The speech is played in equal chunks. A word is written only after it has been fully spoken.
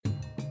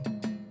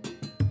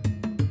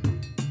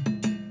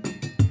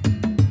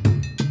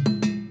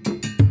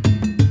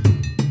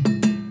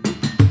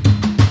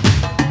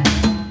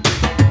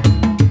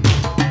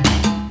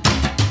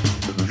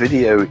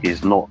video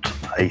is not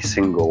a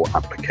single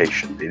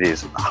application. It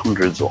is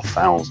hundreds or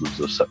thousands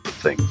of separate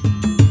things.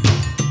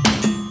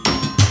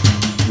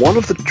 One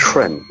of the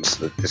trends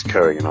that is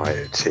occurring in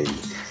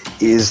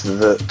IoT is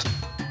that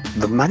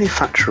the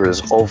manufacturers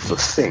of the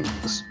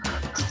things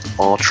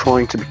are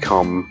trying to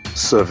become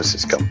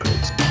services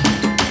companies.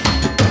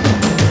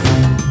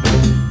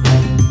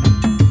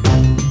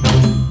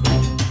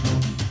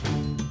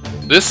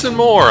 This and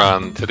more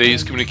on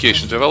today's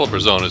Communications Developer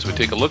Zone as we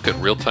take a look at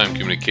real-time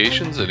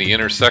communications and the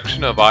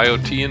intersection of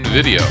IoT and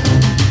video.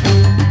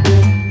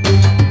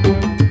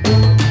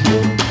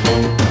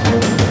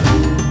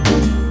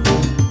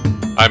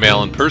 I'm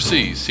Alan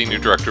Percy, Senior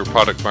Director of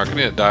Product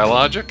Marketing at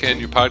Dialogic and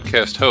your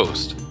podcast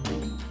host.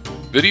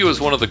 Video is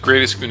one of the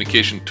greatest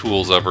communication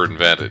tools ever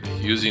invented.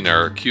 Using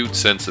our acute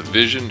sense of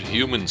vision,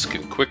 humans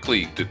can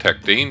quickly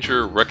detect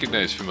danger,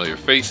 recognize familiar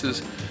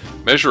faces,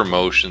 measure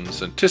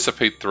emotions,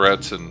 anticipate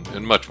threats,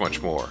 and much,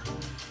 much more.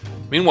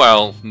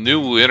 Meanwhile,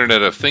 new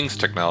Internet of Things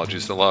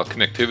technologies allow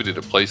connectivity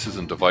to places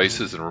and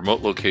devices in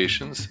remote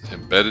locations,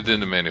 embedded in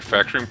the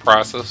manufacturing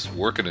process,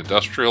 work in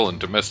industrial and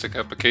domestic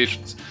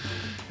applications,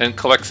 and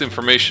collects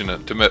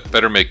information to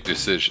better make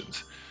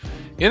decisions.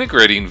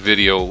 Integrating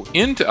video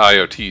into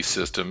IoT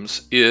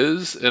systems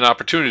is an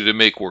opportunity to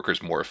make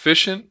workers more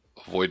efficient,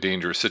 avoid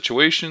dangerous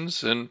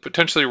situations, and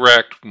potentially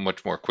react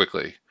much more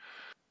quickly.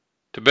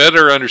 To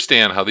better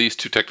understand how these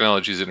two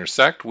technologies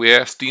intersect, we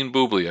asked Dean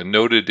Bublé, a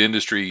noted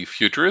industry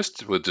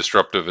futurist with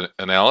disruptive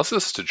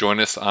analysis, to join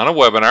us on a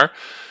webinar,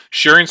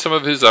 sharing some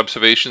of his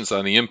observations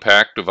on the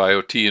impact of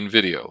IoT and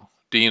video.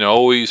 Dean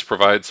always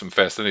provides some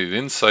fascinating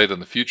insight on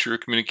the future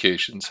of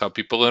communications, how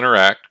people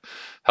interact,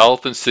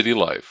 health, and city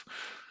life.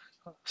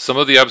 Some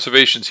of the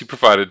observations he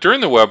provided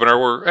during the webinar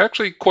were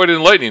actually quite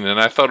enlightening, and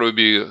I thought it would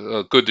be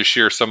good to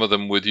share some of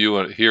them with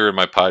you here in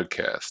my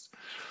podcast.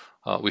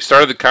 We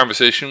started the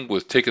conversation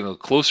with taking a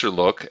closer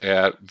look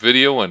at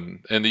video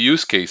and the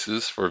use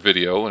cases for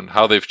video and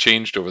how they've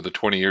changed over the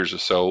 20 years or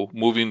so,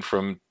 moving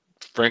from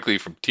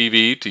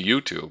TV to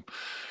YouTube.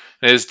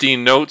 And as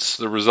Dean notes,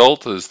 the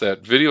result is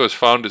that video has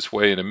found its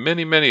way into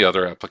many, many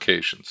other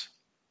applications.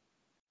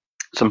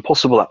 Some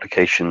possible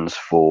applications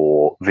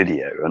for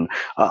video, and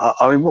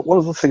one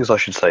of the things I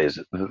should say is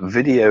that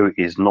video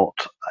is not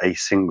a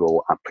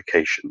single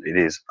application. It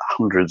is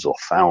hundreds or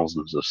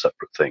thousands of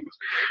separate things.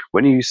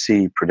 When you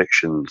see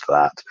predictions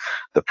that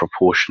the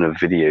proportion of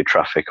video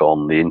traffic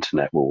on the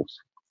internet will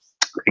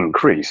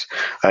increase,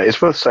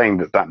 it's worth saying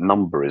that that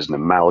number is an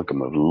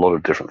amalgam of a lot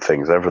of different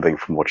things, everything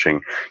from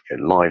watching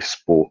live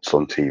sports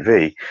on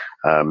TV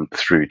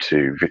through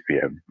to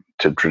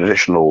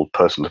traditional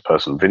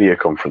person-to-person video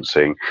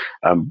conferencing,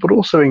 but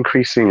also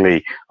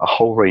increasingly a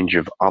whole range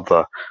of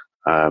other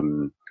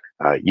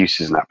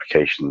uses and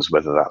applications,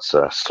 whether that's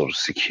sort of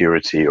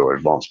security or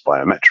advanced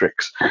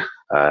biometrics,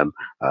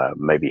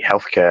 maybe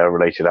healthcare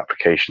related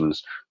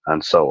applications,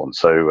 and so on.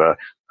 So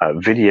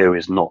video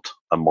is not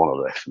a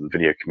monolith, and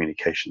video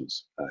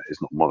communications is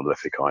not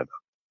monolithic either.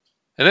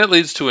 And that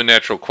leads to a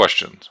natural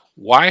question.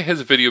 Why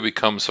has video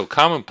become so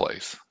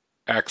commonplace?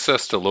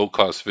 Access to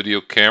low-cost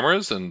video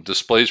cameras and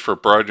displays for a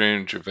broad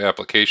range of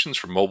applications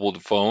from mobile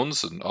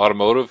phones and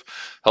automotive,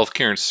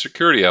 healthcare, and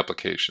security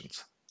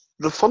applications.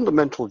 The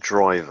fundamental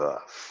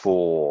driver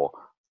for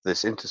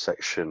this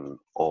intersection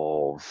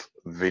of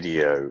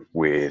video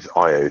with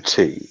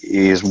IoT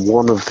is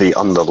one of the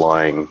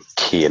underlying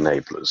key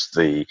enablers,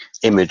 the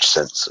image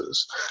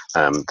sensors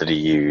that are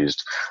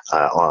used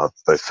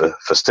both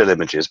for still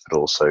images but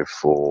also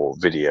for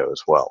video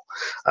as well.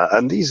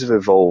 And these have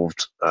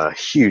evolved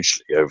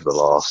hugely over the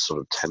last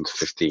sort of 10 to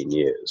 15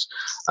 years.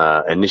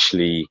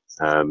 Initially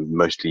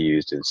mostly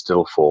used in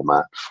still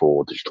format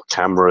for digital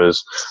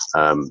cameras,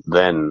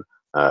 then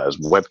as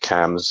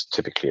webcams,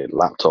 typically in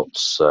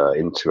laptops,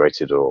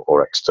 integrated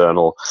or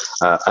external,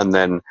 and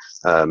then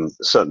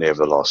certainly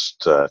over the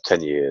last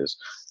 10 years,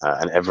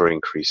 an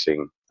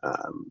ever-increasing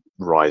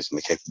rise in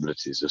the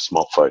capabilities of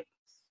smartphone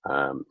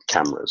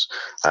cameras,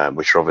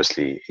 which are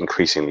obviously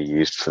increasingly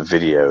used for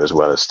video as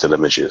well as still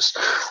images.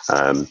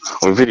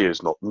 Video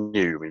is not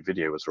new.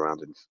 Video was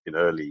around in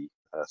early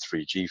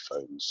 3G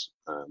phones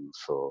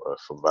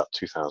from about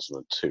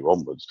 2002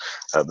 onwards,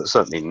 but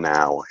certainly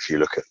now, if you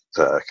look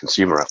at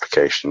consumer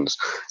applications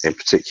in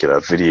particular,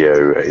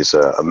 video is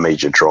a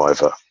major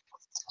driver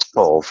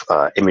of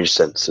image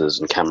sensors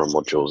and camera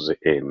modules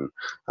in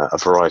a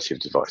variety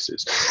of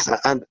devices.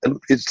 And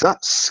it's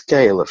that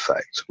scale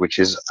effect which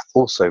has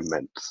also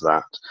meant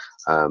that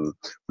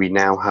we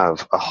now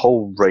have a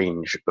whole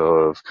range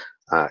of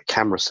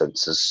camera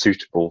sensors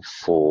suitable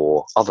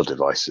for other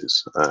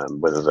devices,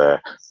 whether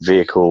they're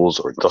vehicles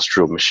or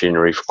industrial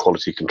machinery for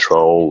quality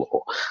control,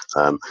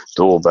 or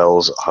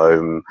doorbells at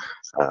home,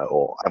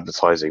 or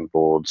advertising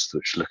boards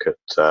which look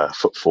at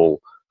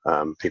footfall,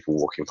 people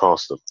walking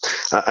past them.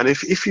 And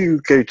if you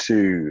go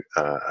to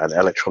an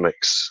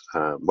electronics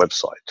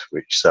website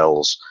which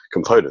sells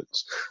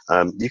components,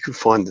 you can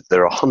find that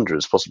there are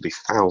hundreds, possibly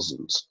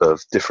thousands of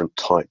different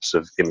types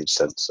of image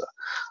sensor.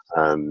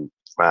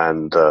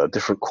 and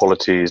different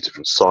qualities,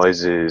 different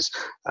sizes,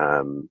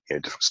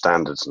 different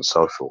standards, and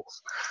so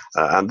forth.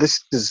 And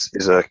this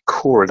is a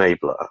core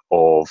enabler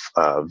of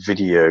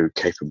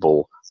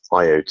video-capable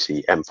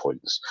IoT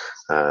endpoints.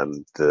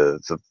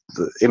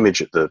 The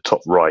image at the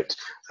top right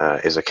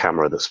is a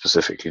camera that's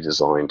specifically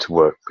designed to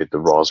work with the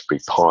Raspberry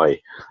Pi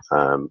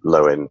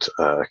low-end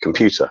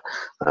computer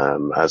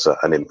as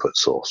an input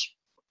source.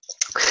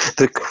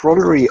 The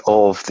corollary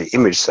of the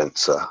image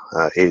sensor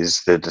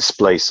is the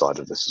display side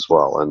of this as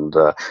well, and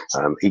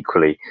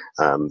equally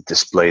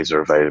displays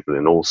are available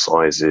in all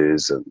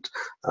sizes and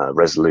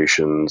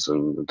resolutions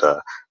and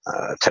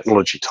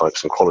technology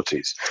types and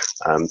qualities.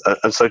 And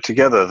so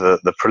together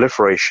the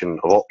proliferation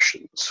of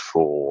options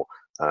for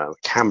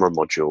camera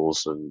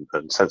modules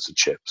and sensor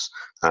chips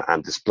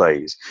and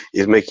displays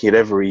is making it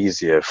ever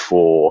easier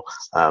for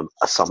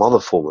some other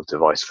form of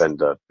device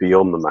vendor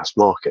beyond the mass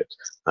market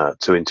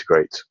to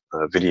integrate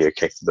video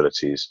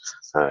capabilities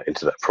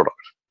into their product.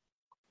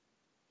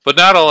 But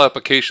not all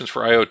applications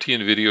for IoT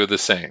and video are the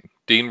same.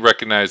 Dean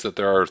recognized that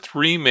there are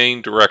three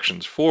main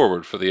directions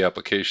forward for the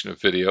application of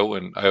video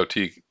and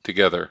IoT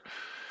together.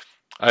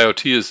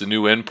 IoT is the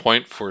new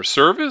endpoint for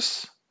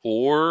service,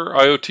 or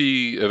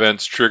IoT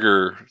events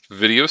trigger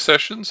video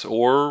sessions,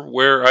 or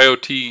where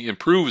IoT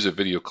improves a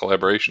video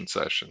collaboration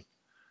session.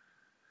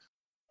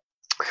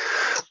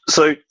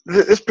 So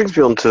this brings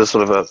me on to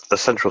sort of a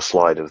central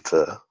slide of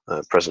the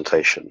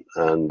presentation,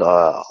 and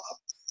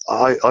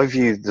I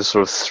view the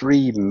sort of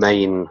three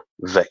main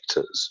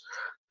vectors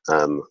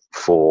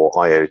for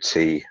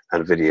IoT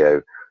and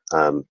video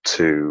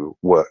to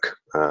work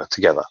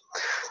together.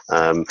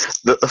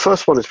 The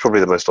first one is probably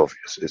the most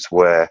obvious. It's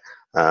where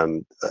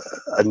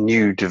a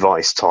new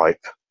device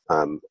type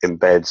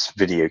embeds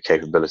video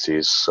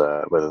capabilities,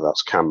 whether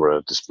that's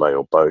camera, display,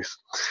 or both,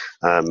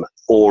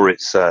 or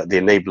it's the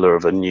enabler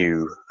of a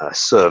new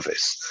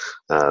service.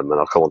 And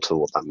I'll come on to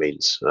what that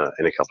means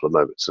in a couple of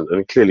moments.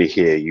 And clearly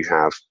here you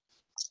have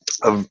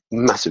a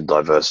massive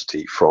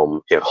diversity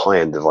from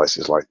high-end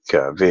devices like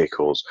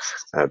vehicles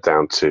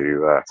down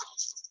to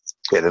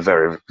the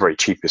very, very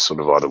cheapest sort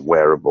of either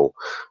wearable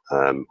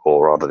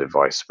or other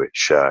device,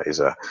 which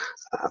is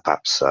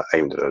perhaps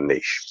aimed at a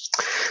niche.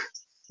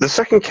 The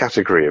second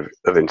category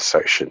of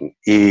intersection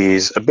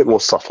is a bit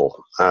more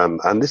subtle,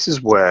 and this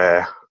is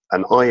where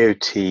an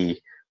IoT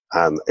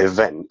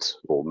event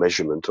or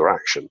measurement or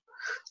action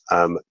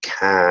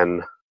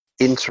can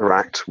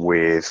interact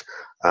with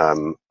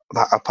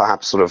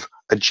perhaps sort of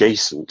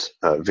adjacent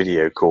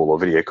video call or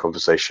video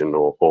conversation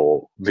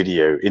or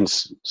video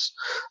instance,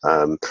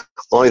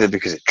 either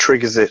because it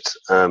triggers it,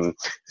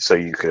 so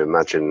you can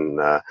imagine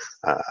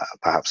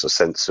perhaps a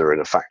sensor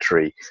in a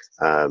factory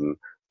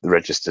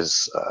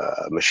registers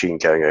a machine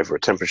going over a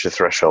temperature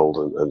threshold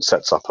and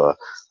sets up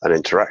an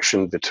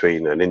interaction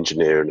between an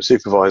engineer and a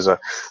supervisor,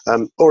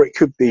 or it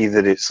could be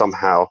that it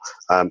somehow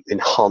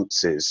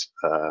enhances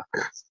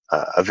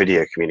a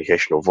video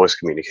communication or voice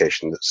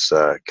communication that's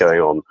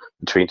going on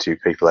between two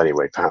people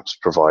anyway, perhaps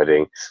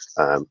providing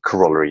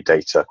corollary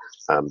data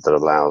that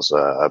allows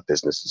a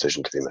business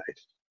decision to be made.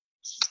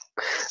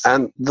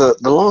 And the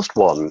last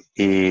one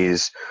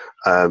is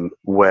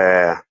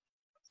where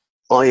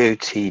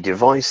IoT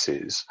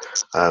devices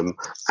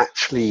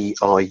actually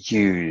are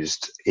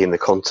used in the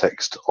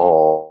context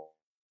of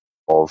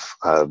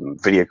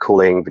video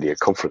calling, video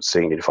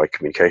conferencing, unified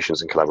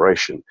communications and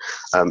collaboration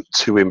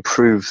to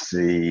improve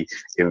the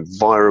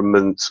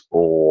environment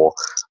or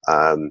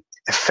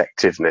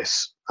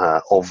effectiveness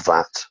of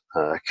that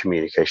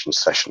communication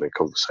session and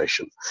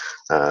conversation.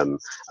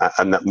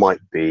 And that might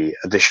be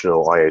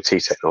additional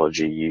IoT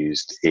technology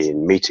used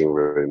in meeting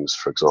rooms,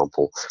 for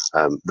example,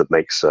 that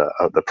makes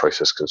the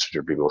process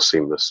considerably more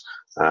seamless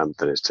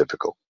than is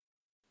typical.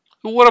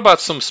 What about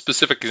some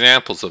specific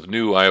examples of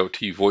new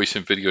IoT voice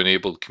and video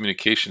enabled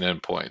communication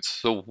endpoints?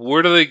 So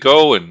where do they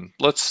go? And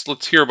let's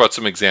hear about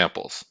some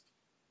examples.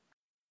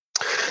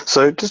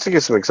 So just to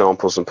give some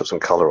examples and put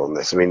some color on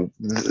this, I mean,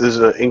 there's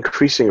an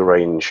increasing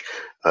range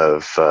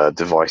of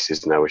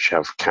devices now which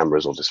have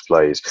cameras or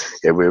displays.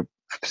 We're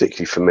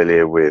particularly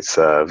familiar with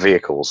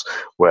vehicles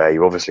where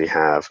you obviously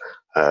have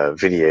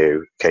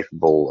video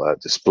capable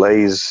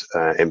displays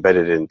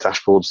embedded in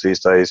dashboards these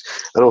days,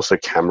 and also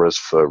cameras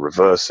for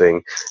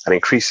reversing, and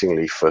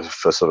increasingly for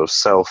sort of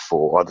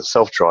either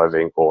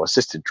self-driving or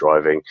assisted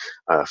driving,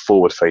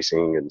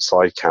 forward-facing and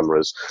side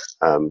cameras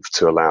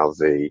to allow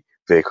the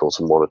vehicle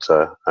to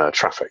monitor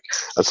traffic.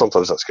 And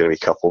sometimes that's going to be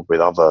coupled with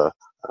other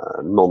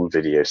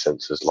non-video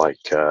sensors like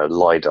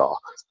LiDAR,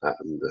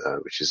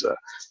 which is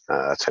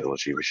a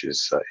technology which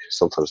is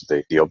sometimes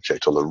the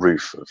object on the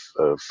roof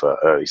of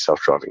early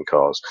self-driving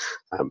cars,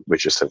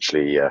 which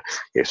essentially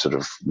sort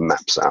of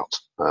maps out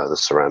the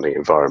surrounding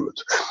environment.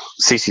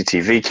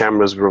 CCTV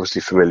cameras we're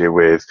obviously familiar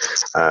with.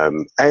 AR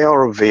and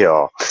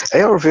VR.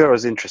 AR and VR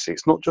is interesting.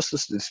 It's not just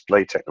a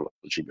display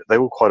technology, but they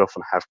will quite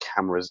often have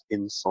cameras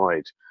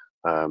inside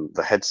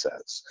the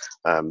headsets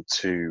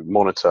to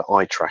monitor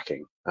eye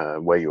tracking,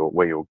 where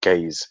your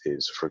gaze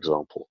is, for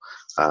example.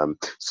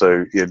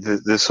 So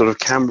the sort of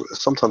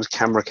sometimes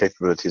camera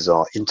capabilities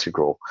are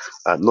integral,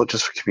 not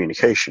just for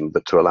communication,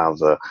 but to allow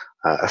the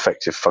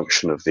effective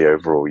function of the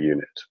overall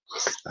unit.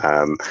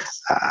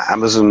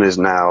 Amazon is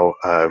now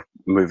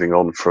moving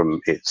on from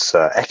its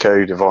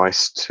Echo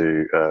device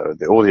to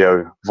the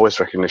audio voice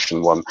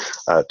recognition one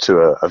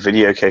to a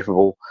video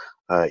capable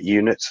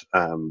unit,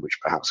 which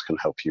perhaps can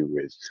help you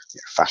with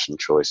fashion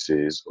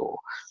choices, or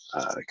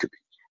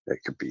it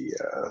could be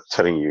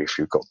telling you if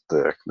you've got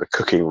the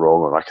cooking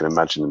wrong, or I can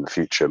imagine in the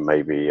future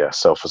maybe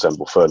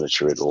self-assemble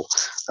furniture. It'll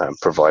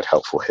provide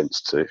helpful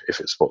hints to if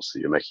it spots that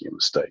you're making a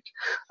mistake.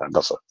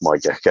 That's my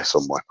guess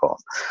on my part.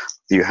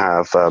 You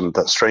have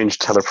that strange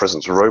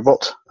telepresence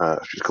robot,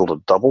 which is called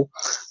a double,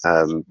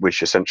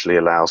 which essentially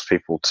allows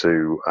people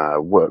to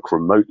work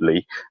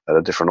remotely at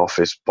a different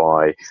office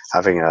by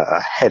having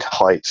a head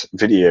height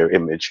video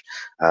image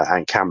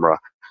and camera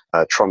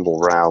trundle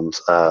around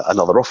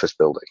another office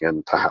building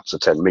and perhaps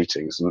attend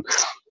meetings. And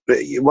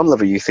at one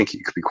level, you think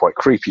it could be quite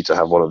creepy to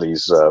have one of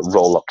these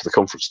roll up to the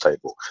conference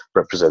table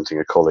representing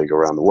a colleague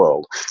around the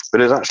world,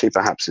 but it actually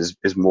perhaps is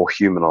more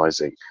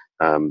humanizing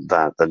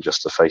than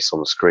just a face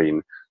on a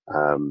screen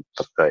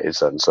in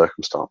certain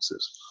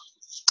circumstances.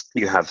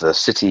 You have the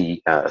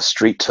city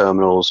street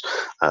terminals,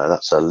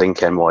 that's a Link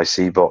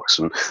NYC box,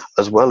 and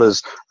as well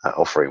as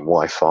offering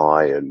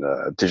Wi-Fi and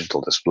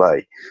digital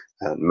display,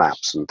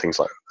 maps and things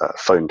like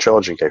phone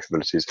charging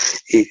capabilities,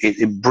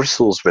 it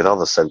bristles with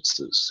other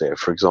sensors.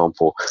 For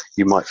example,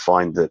 you might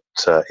find that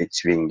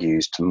it's being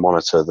used to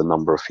monitor the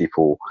number of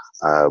people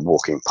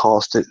walking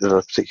past it at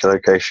a particular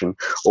location,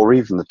 or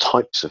even the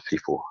types of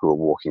people who are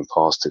walking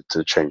past it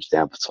to change the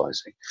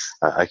advertising.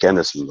 Again,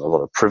 there's a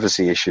lot of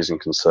privacy issues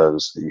and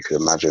concerns that you could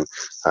imagine,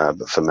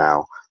 but for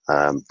now,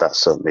 that's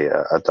certainly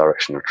a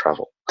direction of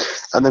travel.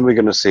 And then we're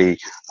going to see,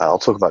 I'll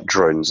talk about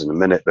drones in a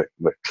minute,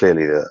 but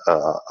clearly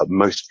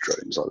most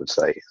drones, I would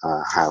say,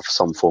 have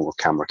some form of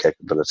camera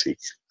capability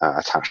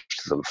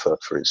attached to them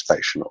for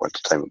inspection or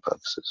entertainment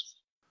purposes.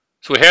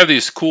 So we have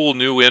these cool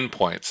new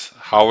endpoints.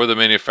 How are the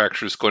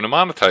manufacturers going to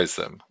monetize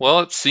them? Well,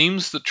 it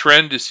seems the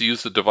trend is to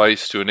use the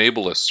device to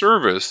enable a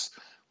service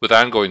with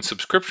ongoing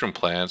subscription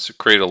plans to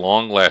create a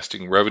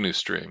long-lasting revenue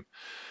stream.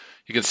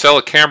 You can sell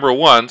a camera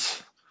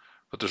once,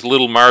 but there's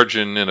little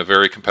margin in a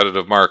very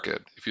competitive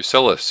market. If you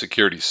sell a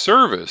security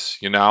service,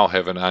 you now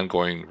have an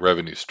ongoing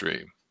revenue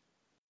stream.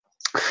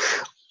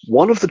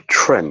 One of the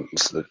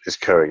trends that is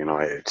occurring in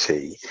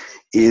IoT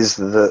is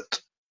that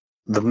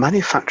the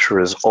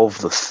manufacturers of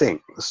the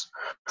things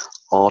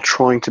are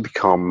trying to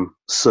become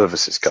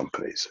services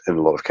companies in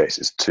a lot of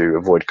cases to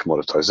avoid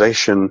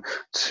commoditization,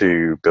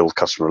 to build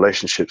customer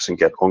relationships and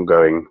get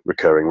ongoing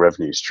recurring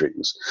revenue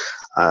streams.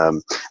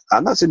 And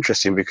that's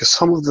interesting because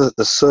some of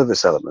the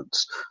service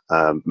elements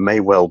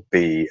may well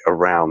be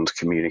around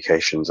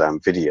communications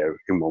and video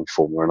in one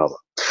form or another.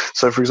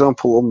 So, for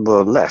example, on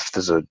the left,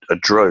 there's a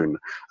drone,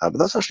 but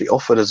that's actually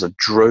offered as a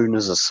drone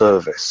as a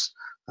service.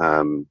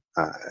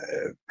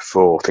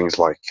 For things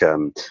like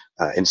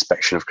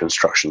inspection of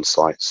construction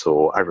sites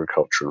or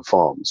agriculture and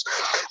farms.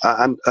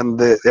 And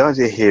the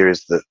idea here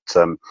is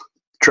that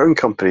drone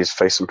companies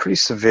face some pretty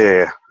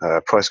severe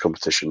price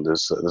competition.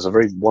 There's a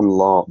very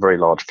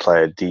large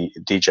player,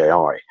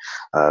 DJI,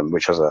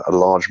 which has a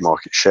large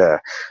market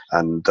share,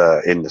 and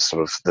in the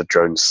sort of the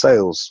drone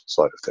sales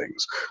side of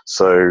things.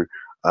 So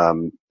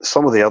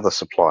some of the other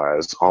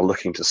suppliers are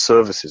looking to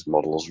services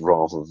models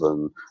rather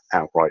than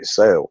outright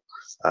sale.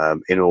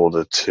 In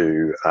order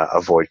to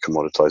avoid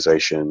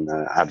commoditization,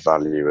 add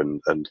value,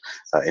 and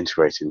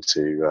integrate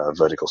into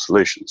vertical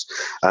solutions.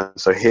 And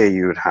so here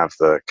you would have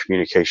the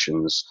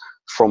communications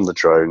from the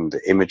drone, the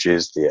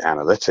images, the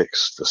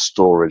analytics, the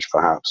storage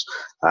perhaps,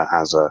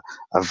 as a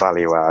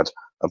value add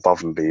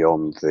above and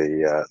beyond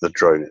the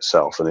drone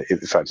itself. And in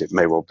fact, it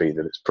may well be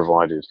that it's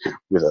provided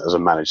as a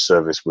managed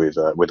service with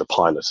a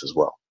pilot as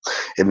well.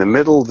 In the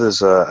middle,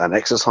 there's an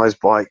exercise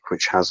bike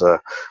which has a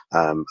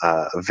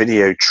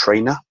video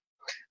trainer,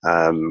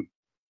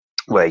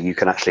 where you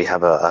can actually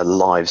have a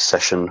live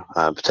session,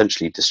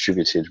 potentially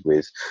distributed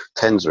with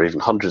tens or even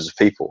hundreds of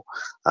people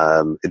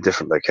in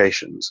different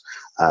locations,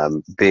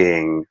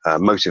 being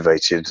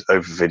motivated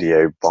over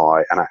video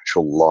by an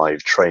actual live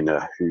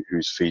trainer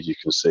whose feed you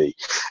can see.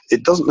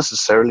 It doesn't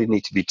necessarily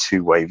need to be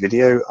two-way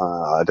video.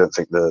 I don't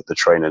think the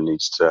trainer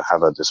needs to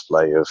have a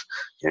display of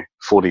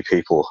 40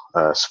 people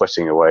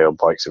sweating away on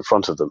bikes in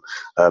front of them.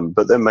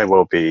 But there may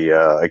well be,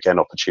 again,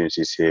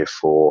 opportunities here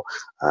for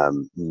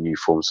new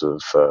forms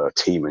of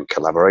team and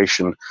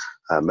collaboration,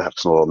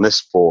 perhaps not on this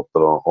sport,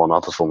 but on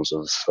other forms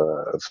of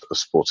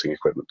sporting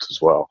equipment as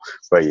well,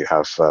 where you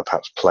have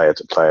perhaps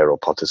player-to-player or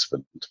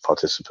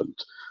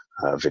participant-to-participant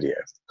video.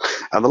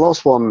 And the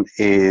last one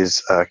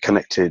is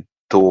connected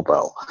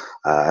doorbell.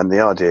 And the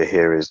idea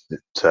here is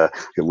that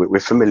we're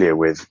familiar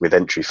with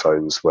entry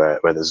phones where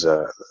there's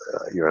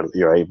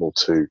you're able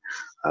to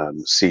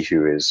see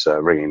who is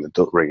ringing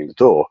the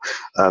door.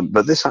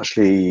 But this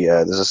actually,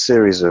 there's a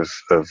series of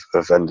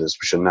vendors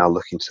which are now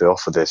looking to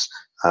offer this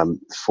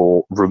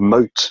for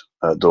remote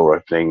door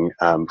opening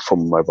from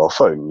a mobile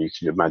phone. You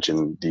can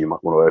imagine that you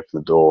might want to open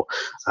the door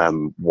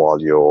while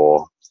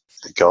you're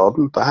in the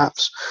garden,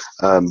 perhaps,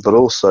 but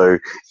also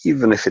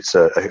even if it's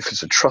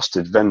a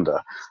trusted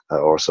vendor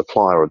or a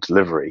supplier or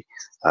delivery,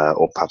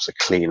 or perhaps a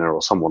cleaner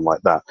or someone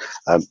like that,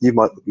 you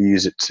might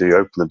use it to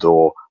open the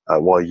door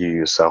while you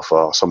yourself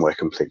are somewhere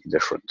completely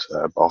different,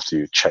 after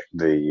you check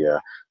the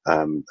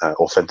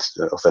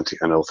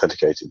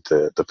authenticated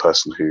the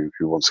person who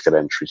wants to get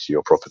entry to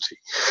your property.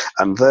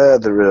 And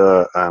there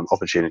are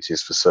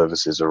opportunities for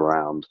services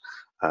around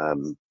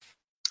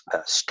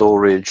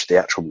storage, the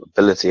actual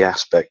mobility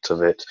aspect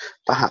of it,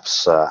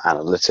 perhaps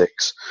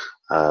analytics,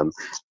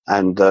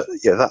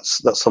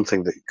 that's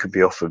something that could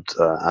be offered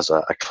as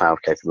a cloud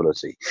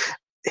capability.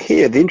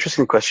 Here, the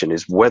interesting question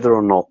is whether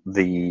or not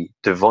the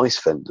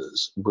device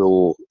vendors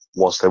will,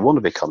 whilst they want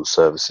to become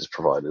services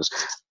providers,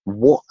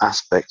 what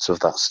aspects of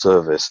that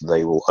service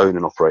they will own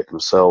and operate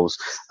themselves,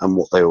 and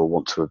what they will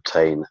want to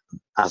obtain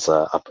as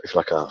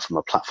from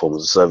a platform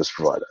as a service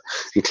provider.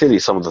 And clearly,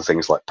 some of the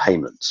things like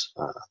payments,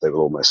 they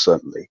will almost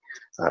certainly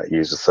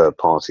use a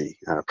third-party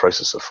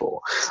processor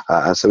for.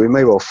 And so we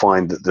may well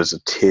find that there's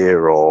a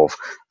tier of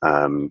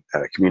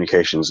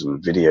communications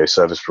and video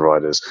service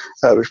providers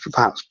which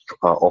perhaps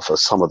offer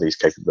some of these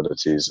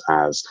capabilities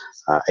as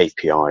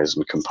APIs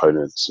and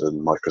components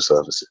and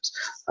microservices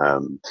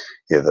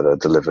that are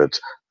delivered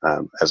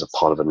as a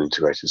part of an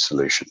integrated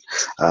solution.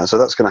 So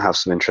that's going to have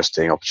some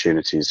interesting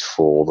opportunities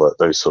for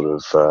those sort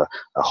of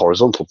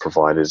horizontal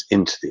providers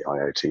into the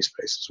IoT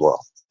space as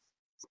well.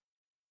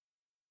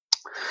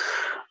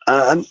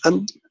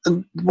 And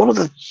one of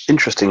the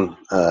interesting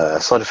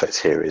side effects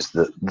here is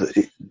that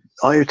the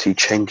IoT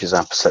changes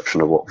our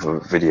perception of what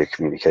video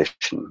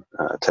communication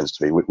tends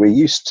to be. We're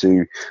used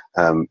to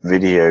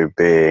video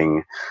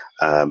being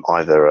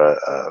either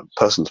a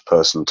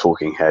person-to-person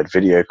talking head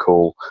video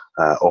call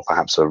or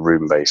perhaps a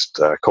room-based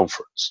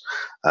conference.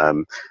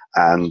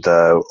 And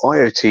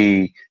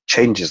IoT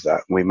changes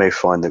that. We may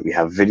find that we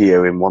have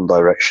video in one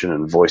direction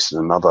and voice in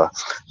another.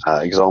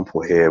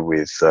 Example here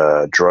with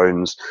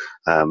drones,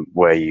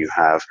 where you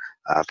have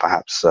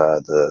perhaps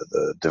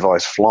the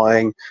device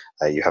flying.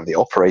 You have the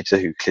operator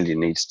who clearly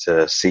needs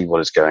to see what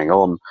is going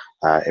on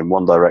in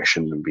one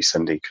direction and be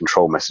sending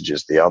control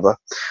messages the other.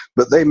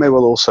 But they may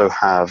well also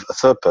have a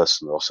third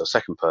person, or also a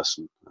second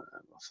person,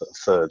 a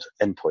third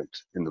endpoint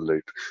in the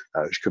loop,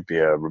 which could be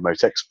a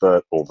remote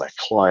expert or their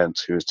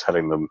client who is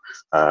telling them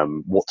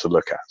what to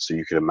look at. So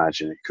you can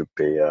imagine it could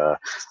be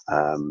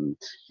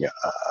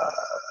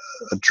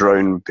a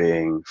drone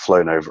being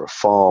flown over a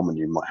farm, and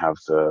you might have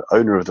the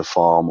owner of the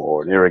farm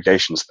or an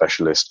irrigation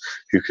specialist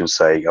who can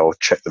say, oh,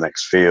 check the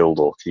next field,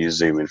 or can you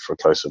zoom in for a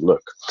closer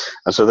look?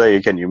 And so there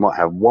again, you might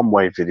have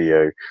one-way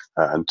video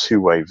and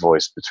two-way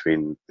voice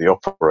between the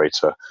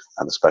operator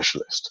and the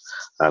specialist.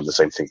 The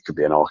same thing could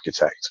be an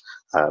architect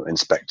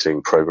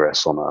inspecting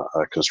progress on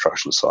a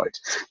construction site.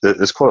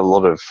 There's quite a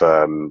lot of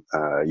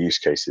use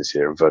cases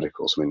here in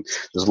verticals. I mean,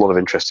 there's a lot of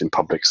interest in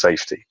public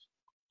safety.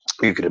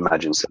 You could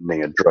imagine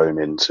sending a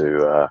drone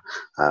into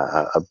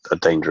a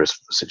dangerous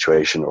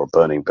situation or a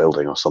burning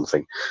building or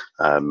something,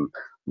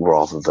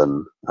 rather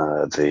than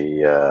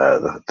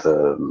the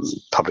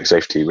public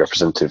safety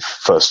representative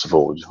first of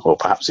all, or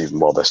perhaps even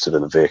while they're still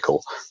in the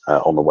vehicle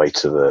on the way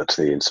to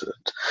the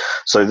incident.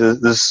 So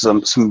there's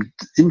some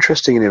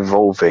interesting and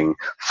evolving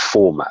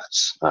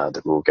formats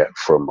that we'll get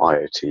from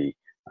IoT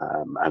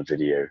and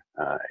video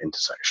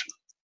intersection.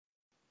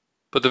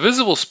 But the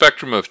visible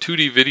spectrum of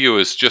 2D video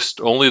is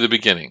just only the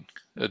beginning.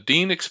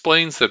 Dean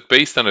explains that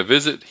based on a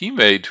visit he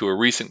made to a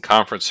recent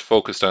conference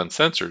focused on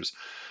sensors,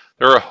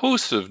 there are a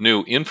host of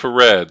new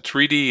infrared,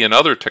 3D, and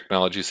other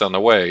technologies on the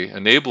way,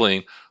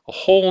 enabling a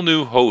whole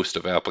new host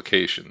of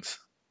applications.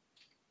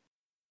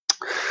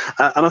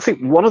 And I think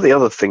one of the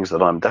other things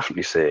that I'm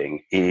definitely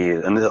seeing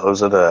is, and I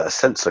was at a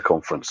sensor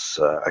conference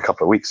a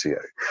couple of weeks ago,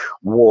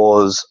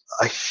 was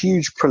a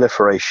huge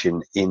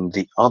proliferation in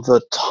the other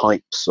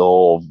types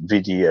of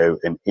video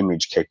and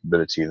image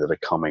capability that are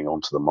coming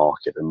onto the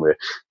market. And we're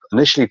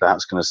initially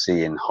perhaps going to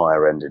see in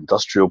higher end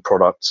industrial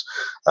products,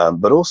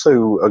 but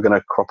also are going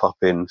to crop up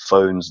in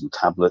phones and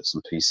tablets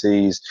and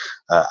PCs,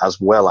 as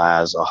well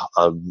as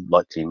a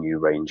likely new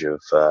range of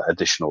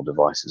additional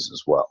devices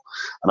as well.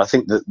 And I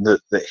think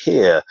that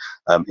here,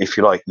 if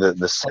you like,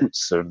 the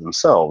sensor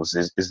themselves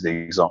is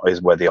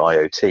where the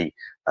IoT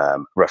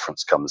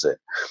reference comes in.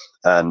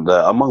 And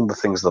among the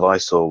things that I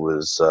saw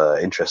was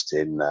interest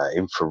in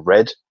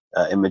infrared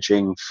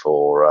imaging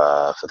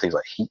for things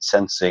like heat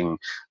sensing,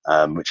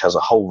 which has a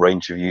whole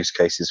range of use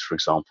cases. For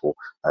example,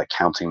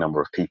 counting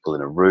number of people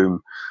in a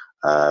room.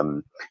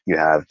 You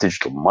have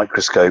digital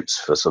microscopes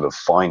for sort of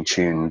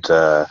fine-tuned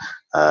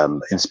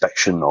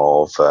inspection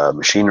of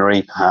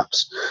machinery,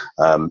 perhaps.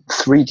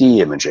 3D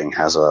imaging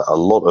has a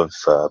lot of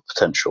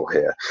potential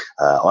here,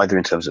 either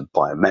in terms of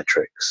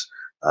biometrics,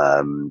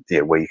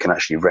 where you can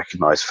actually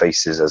recognize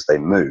faces as they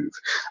move,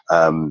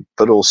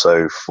 but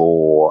also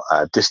for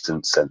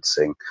distance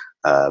sensing,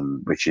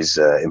 which is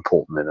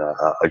important in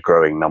a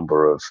growing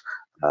number of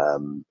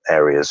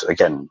areas,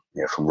 again,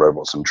 from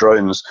robots and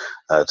drones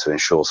to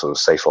ensure sort of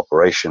safe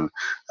operation,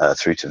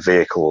 through to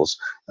vehicles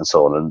and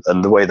so on.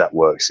 And the way that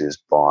works is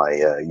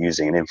by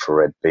using an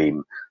infrared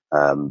beam,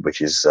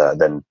 which is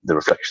then the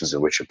reflections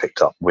of which are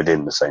picked up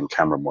within the same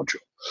camera module.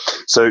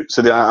 So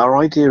our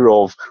idea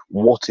of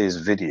what is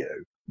video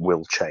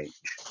will change,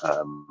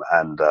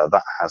 and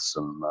that has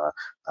some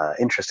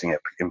interesting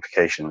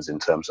implications in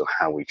terms of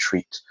how we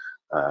treat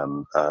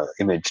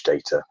image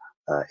data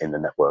in the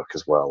network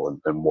as well,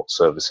 and what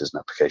services and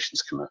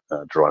applications can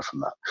derive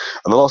from that.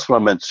 And the last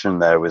one I mentioned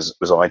there was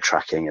eye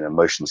tracking and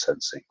motion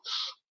sensing.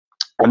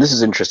 And this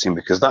is interesting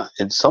because that,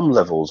 in some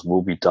levels,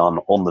 will be done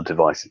on the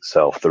device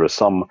itself. There are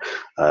some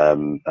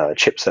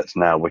chipsets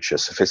now which are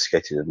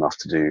sophisticated enough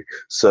to do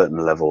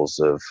certain levels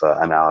of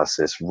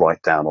analysis right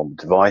down on the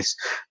device.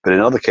 But in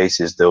other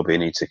cases, there'll be a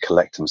need to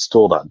collect and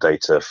store that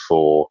data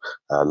for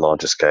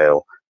larger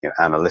scale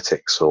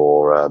analytics,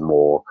 or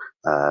more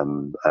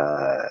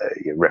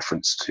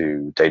reference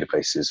to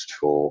databases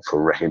for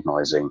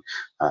recognizing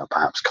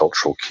perhaps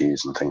cultural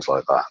cues and things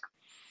like that.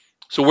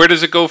 So where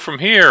does it go from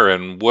here,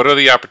 and what are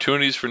the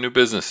opportunities for new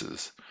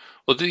businesses?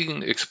 Well,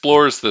 Dean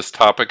explores this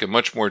topic in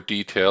much more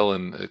detail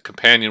in a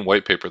companion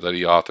white paper that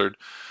he authored,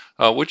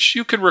 which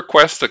you can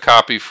request a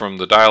copy from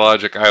the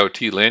Dialogic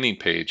IoT landing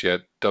page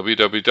at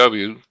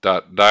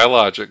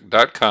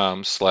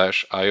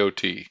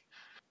www.dialogic.com/IoT.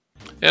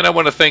 And I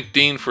want to thank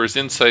Dean for his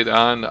insight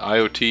on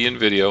IoT and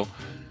video.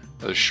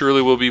 There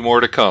surely will be more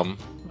to come.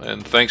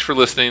 And thanks for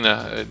listening.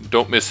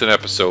 Don't miss an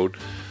episode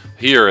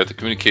here at the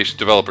Communication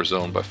Developer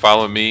Zone by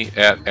following me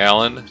at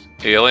Alan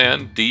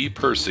D.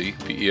 Percy,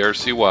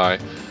 Percy,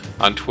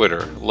 on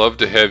Twitter. Love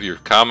to have your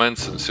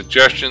comments and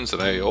suggestions,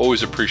 and I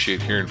always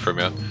appreciate hearing from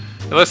you.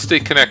 And let's stay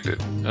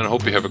connected, and I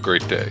hope you have a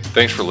great day.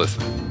 Thanks for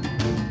listening.